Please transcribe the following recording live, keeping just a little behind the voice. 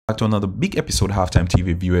To another big episode, Halftime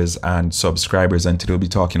TV viewers and subscribers, and today we'll be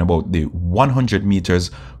talking about the 100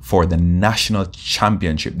 meters for the national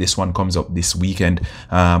championship. This one comes up this weekend,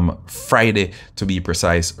 Friday to be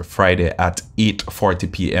precise, Friday at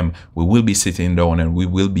 8:40 p.m. We will be sitting down and we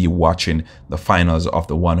will be watching the finals of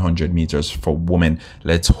the 100 meters for women.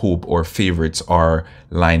 Let's hope our favorites are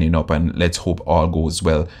lining up and let's hope all goes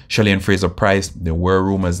well. Shelly-Ann Fraser-Pryce, there were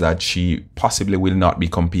rumors that she possibly will not be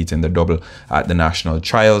competing the double at the national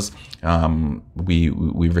trials.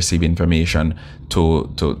 We've received information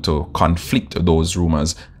to conflict those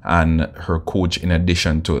rumors, and her coach, in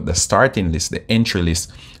addition to the starting list, the entry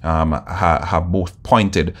list, have both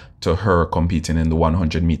pointed to her competing in the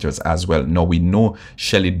 100 meters as well. Now we know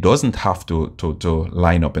Shelly doesn't have to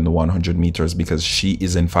line up in the 100 meters because she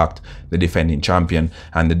is in fact the defending champion,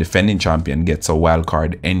 and the defending champion gets a wild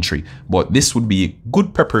card entry. But this would be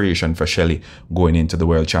good preparation for Shelly going into the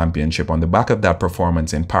World Championship. On the back of that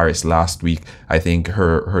performance in Paris last week, I think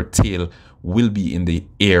her tail will be in the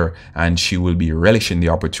air and she will be relishing the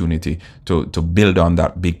opportunity to build on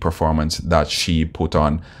that big performance that she put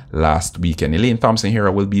on last weekend. Elaine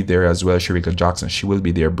Thompson-Herah will be there as well. Shericka Jackson, she will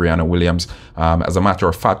be there. Brianna Williams. As a matter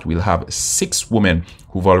of fact, we'll have 6 women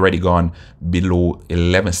who've already gone below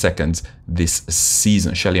 11 seconds this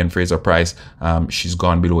season. Shelly-Ann Fraser-Pryce, she's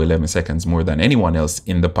gone below 11 seconds more than anyone else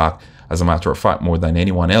in the pack. As a matter of fact, more than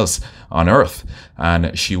anyone else on earth,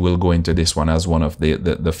 and she will go into this one as one of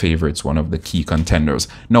the favorites, one of the key contenders.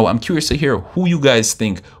 Now, I'm curious to hear who you guys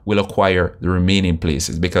think will acquire the remaining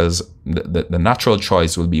places, because the natural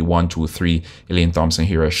choice will be 1, 2, 3, Elaine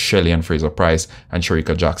Thompson-Herah, Shelly-Ann Fraser-Pryce, and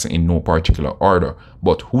Shericka Jackson in no particular order.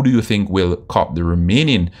 But who do you think will cop the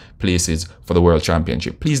remaining places for the World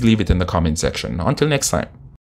Championship? Please leave it in the comment section. Until next time.